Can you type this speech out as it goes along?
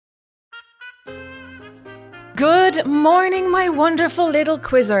Good morning, my wonderful little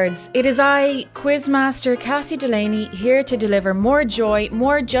Quizzards. It is I, Quizmaster Cassie Delaney, here to deliver more joy,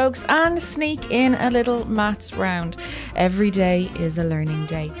 more jokes, and sneak in a little maths round. Every day is a learning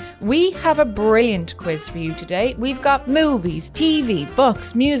day. We have a brilliant quiz for you today. We've got movies, TV,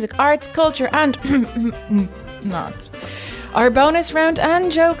 books, music, arts, culture, and maths. Our bonus round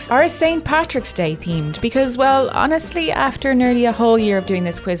and jokes are St. Patrick's Day themed because, well, honestly, after nearly a whole year of doing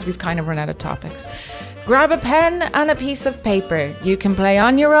this quiz, we've kind of run out of topics. Grab a pen and a piece of paper. You can play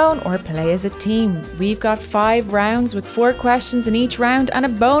on your own or play as a team. We've got 5 rounds with 4 questions in each round and a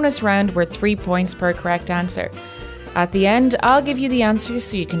bonus round worth 3 points per correct answer. At the end, I'll give you the answers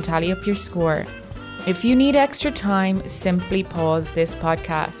so you can tally up your score. If you need extra time, simply pause this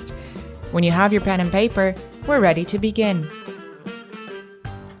podcast. When you have your pen and paper, we're ready to begin.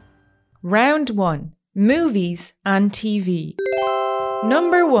 Round 1. Movies and TV.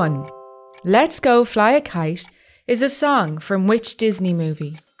 Number 1. Let's Go Fly a Kite is a song from which Disney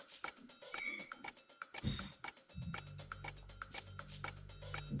movie?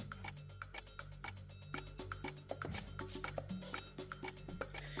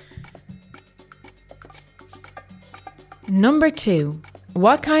 Number 2.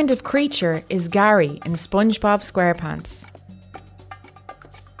 What kind of creature is Gary in SpongeBob SquarePants?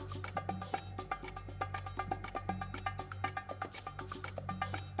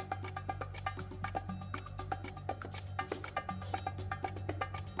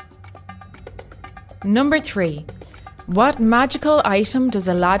 Number 3. What magical item does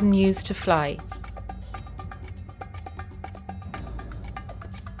Aladdin use to fly?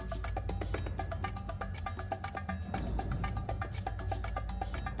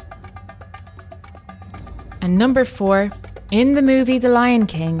 And number 4. In the movie The Lion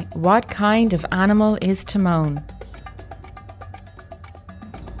King, what kind of animal is Timon?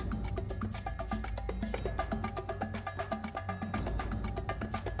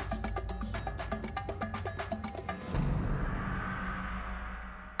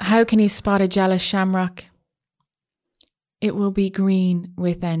 How can he spot a jealous shamrock? It will be green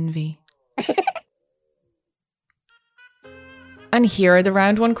with envy. And here are the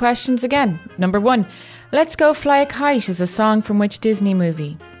round 1 questions again. Number 1. Let's Go Fly a Kite is a song from which Disney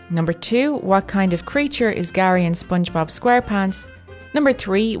movie? Number 2. What kind of creature is Gary in SpongeBob SquarePants? Number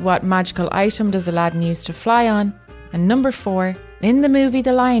 3. What magical item does Aladdin use to fly on? And number 4. In the movie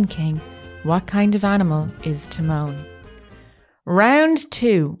The Lion King, what kind of animal is Timon? Round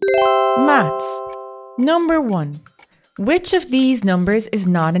 2. Maths. Number 1. Which of these numbers is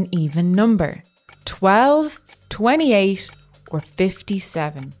not an even number? 12, 28, or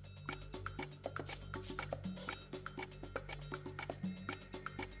 57?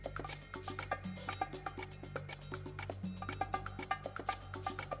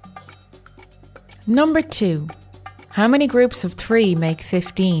 Number 2. How many groups of 3 make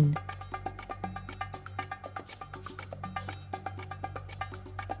 15?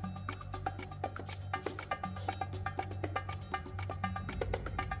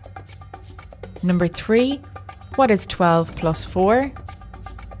 Number 3. What is 12 plus 4?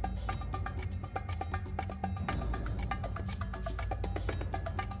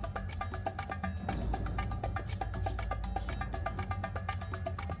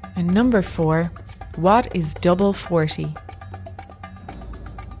 And number 4. What is double 40?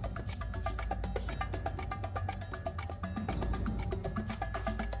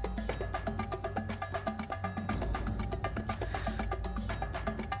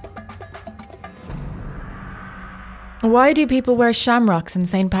 Why do people wear shamrocks on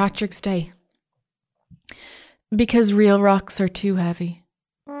St. Patrick's Day? Because real rocks are too heavy.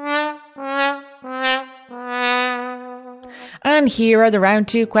 And here are the round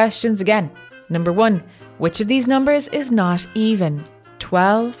 2 questions again. Number 1. Which of these numbers is not even?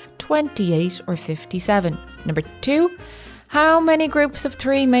 12, 28, or 57? Number 2. How many groups of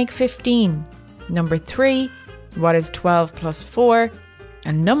 3 make 15? Number 3. What is 12 plus 4?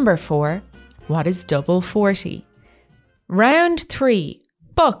 And number 4. What is double 40? Round 3.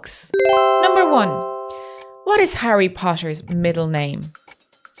 Books. Number 1. What is Harry Potter's middle name?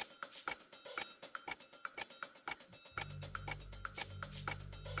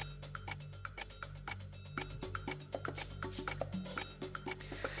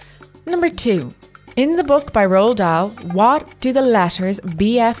 Number 2. In the book by Roald Dahl, what do the letters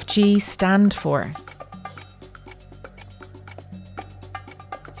BFG stand for?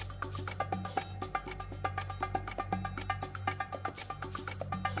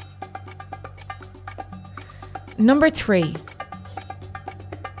 Number 3.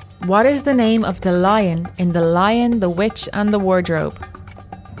 What is the name of the lion in The Lion, the Witch and the Wardrobe?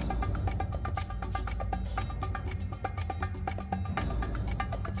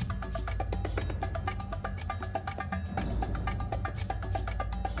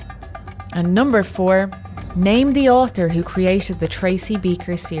 And number 4, name the author who created the Tracy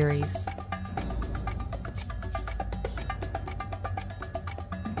Beaker series.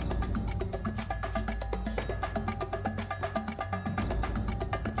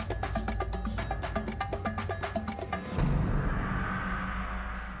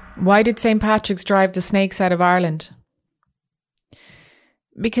 Why did St. Patrick's drive the snakes out of Ireland?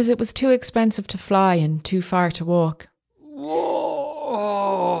 Because it was too expensive to fly and too far to walk.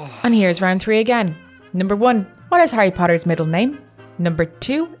 Whoa. And here's round 3 again. Number 1, what is Harry Potter's middle name? Number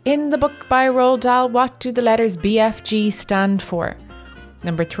 2, in the book by Roald Dahl, what do the letters BFG stand for?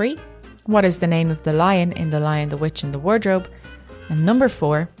 Number 3, what is the name of the lion in The Lion, the Witch and the Wardrobe? And number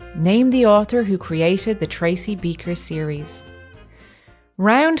 4, name the author who created the Tracy Beaker series.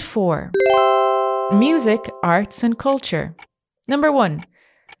 Round 4, music, arts and culture. Number 1,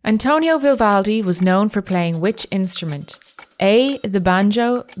 Antonio Vivaldi was known for playing which instrument? A, the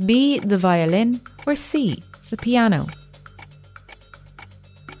banjo, B, the violin, or C, the piano?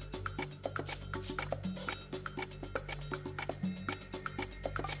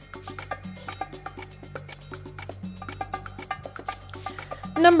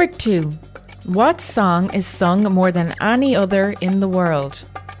 Number 2, what song is sung more than any other in the world?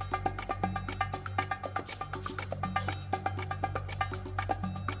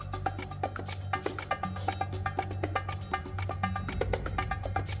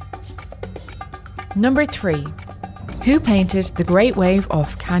 Number 3, who painted The Great Wave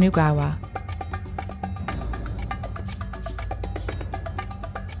off Kanugawa?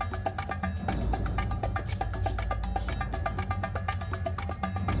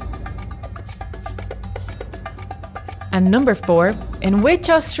 And number 4, in which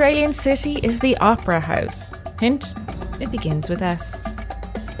Australian city is the Opera House? Hint, it begins with S.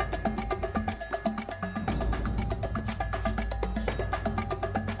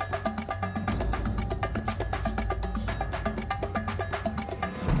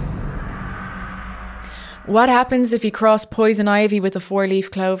 What happens if you cross poison ivy with a 4-leaf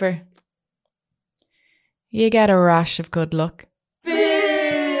clover? You get a rash of good luck.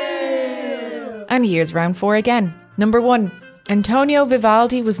 And here's round 4 again. Number 1, Antonio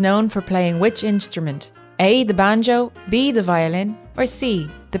Vivaldi was known for playing which instrument? A, the banjo, B, the violin, or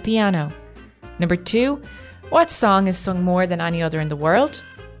C, the piano? Number 2, what song is sung more than any other in the world?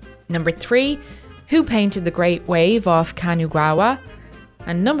 Number 3, who painted The Great Wave off Kanugawa?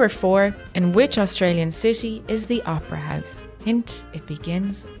 And number 4, in which Australian city is the Opera House? Hint, it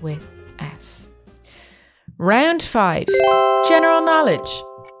begins with S. Round 5, general knowledge.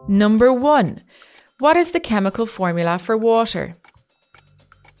 Number 1, what is the chemical formula for water?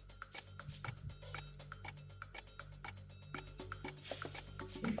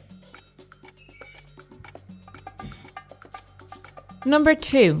 Number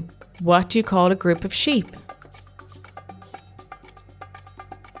 2, what do you call a group of sheep?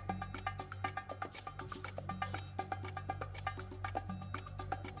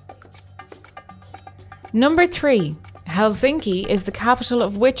 Number 3, Helsinki is the capital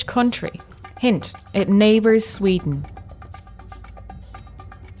of which country? Hint, it neighbours Sweden.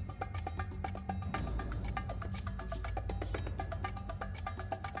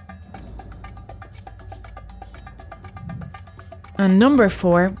 And number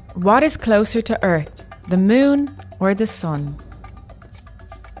 4, what is closer to Earth, the moon or the sun?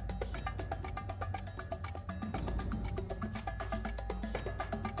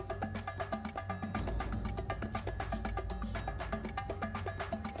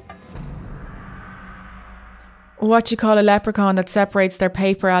 What do you call a leprechaun that separates their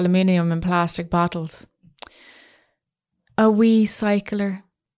paper, aluminium and plastic bottles? A wee cycler.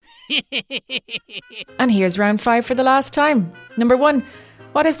 And here's round 5 for the last time. Number 1,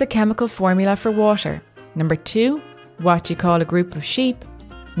 what is the chemical formula for water? Number 2, what do you call a group of sheep?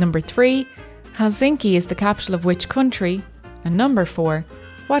 Number 3, Helsinki is the capital of which country? And number 4,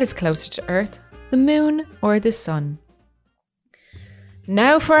 what is closer to Earth, the moon or the sun?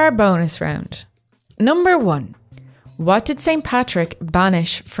 Now for our bonus round. Number 1, what did St. Patrick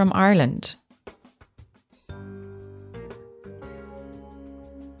banish from Ireland?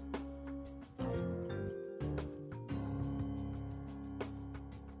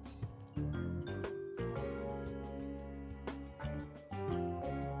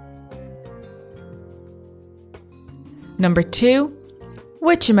 Number 2,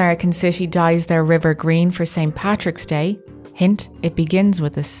 which American city dyes their river green for St. Patrick's Day? Hint, it begins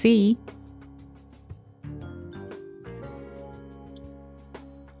with a C.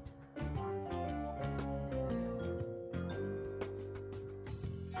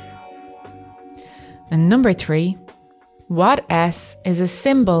 And number 3, What S is a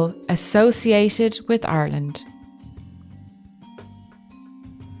symbol associated with Ireland?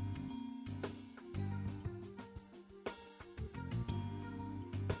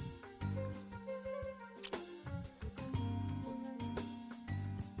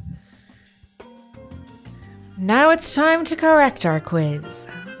 Now it's time to correct our quiz.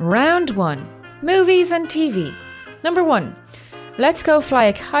 Round 1. Movies and TV. Number 1. Let's Go Fly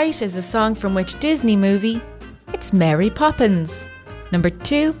a Kite is a song from which Disney movie? It's Mary Poppins. Number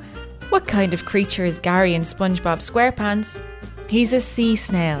 2. What kind of creature is Gary in SpongeBob SquarePants? He's a sea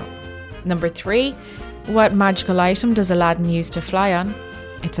snail. Number 3. What magical item does Aladdin use to fly on?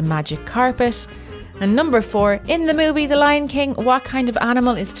 It's a magic carpet. And number 4. In the movie The Lion King, what kind of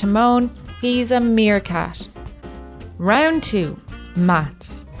animal is Timon? He's a meerkat. Round 2.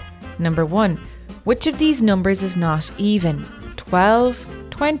 Maths. Number 1. Which of these numbers is not even? 12,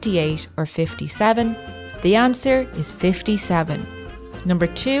 28 or 57? The answer is 57. Number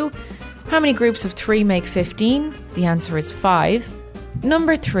 2. How many groups of 3 make 15? The answer is 5.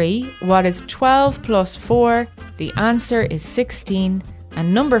 Number 3. What is 12 plus 4? The answer is 16.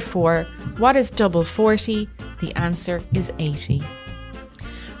 And number 4. What is double 40? The answer is 80.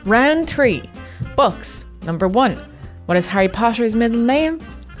 Round 3. Books. Number 1. What is Harry Potter's middle name?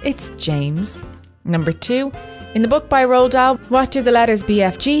 It's James. Number 2. In the book by Roald Dahl, what do the letters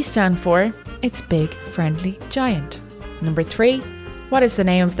BFG stand for? It's Big Friendly Giant. Number 3. What is the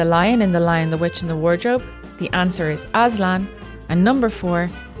name of the lion in The Lion, the Witch and the Wardrobe? The answer is Aslan. And number 4.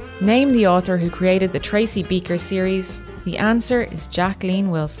 Name the author who created the Tracy Beaker series. The answer is Jacqueline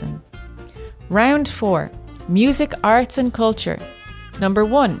Wilson. Round 4. Music, arts and culture. Number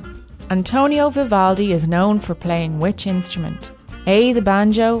 1. Antonio Vivaldi is known for playing which instrument? A, the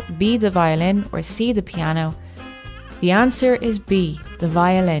banjo, B, the violin, or C, the piano? The answer is B, the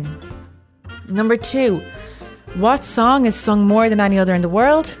violin. Number 2. What song is sung more than any other in the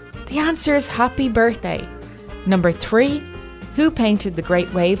world? The answer is Happy Birthday. Number 3. Who painted the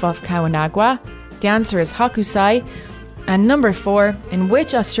Great Wave off Kawanagwa? The answer is Hokusai. And number 4. In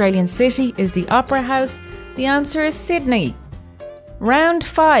which Australian city is the Opera House? The answer is Sydney. Round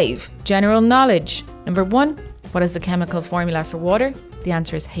 5. General knowledge. Number 1. What is the chemical formula for water? The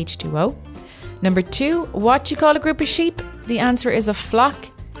answer is H2O. Number 2. What do you call a group of sheep? The answer is a flock.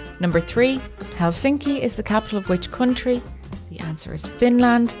 Number 3. Helsinki is the capital of which country? The answer is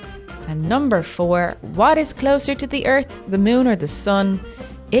Finland. And number 4. What is closer to the Earth, the Moon or the Sun?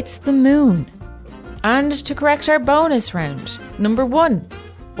 It's the Moon. And to correct our bonus round. Number 1.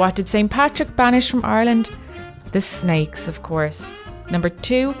 What did St. Patrick banish from Ireland? The snakes, of course. Number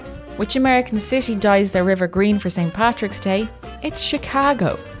 2. Which American city dyes their river green for St. Patrick's Day? It's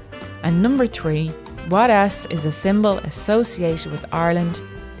Chicago. And number 3. What S is a symbol associated with Ireland?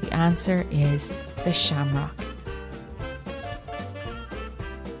 The answer is the shamrock.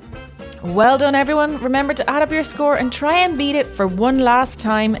 Well done, everyone. Remember to add up your score and try and beat it for one last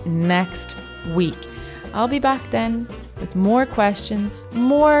time next week. I'll be back then with more questions,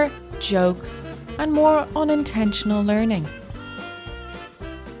 more jokes, and more unintentional learning.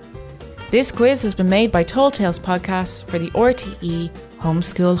 This quiz has been made by Tall Tales Podcasts for the RTE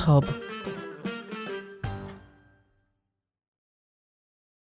Homeschool Hub.